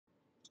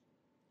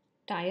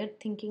Tired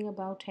thinking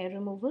about hair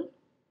removal?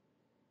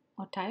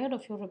 Or tired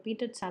of your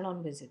repeated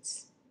salon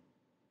visits?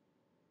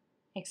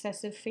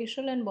 Excessive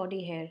facial and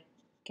body hair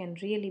can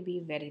really be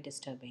very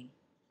disturbing.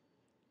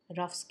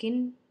 Rough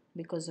skin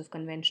because of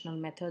conventional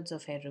methods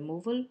of hair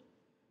removal,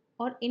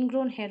 or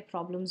ingrown hair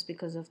problems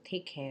because of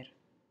thick hair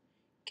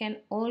can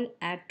all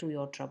add to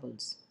your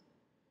troubles.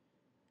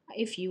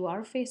 If you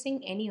are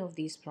facing any of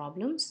these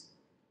problems,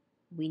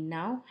 we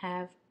now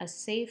have a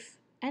safe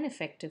and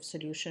effective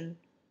solution,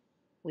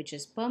 which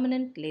is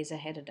permanent laser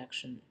hair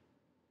reduction.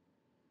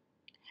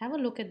 Have a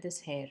look at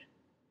this hair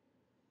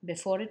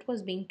before it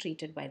was being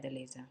treated by the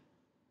laser.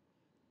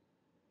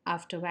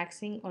 After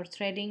waxing or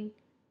threading,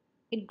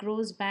 it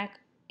grows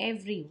back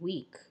every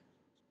week.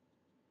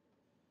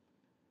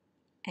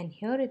 And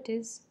here it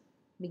is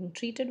being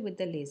treated with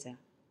the laser.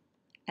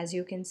 As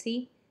you can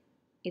see,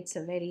 it's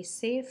a very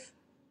safe,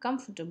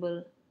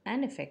 comfortable,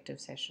 and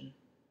effective session.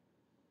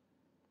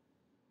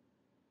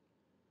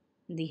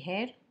 The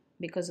hair,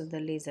 because of the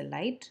laser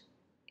light,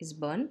 is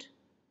burnt,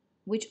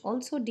 which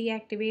also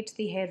deactivates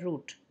the hair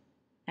root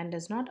and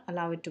does not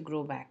allow it to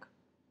grow back.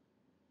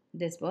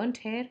 This burnt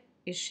hair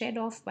is shed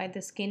off by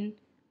the skin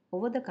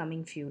over the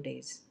coming few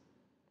days.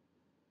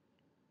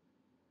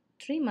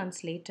 3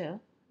 months later,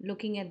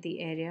 looking at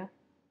the area,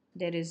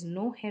 there is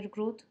no hair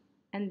growth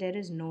and there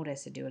is no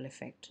residual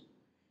effect.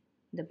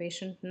 The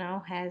patient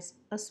now has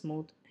a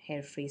smooth,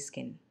 hair-free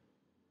skin.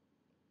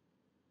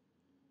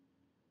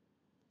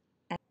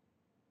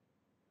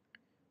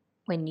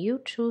 When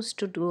you choose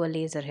to do a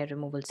laser hair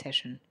removal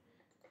session,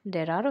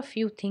 there are a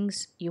few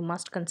things you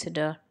must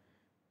consider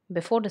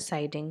before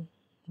deciding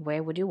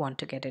where would you want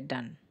to get it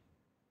done.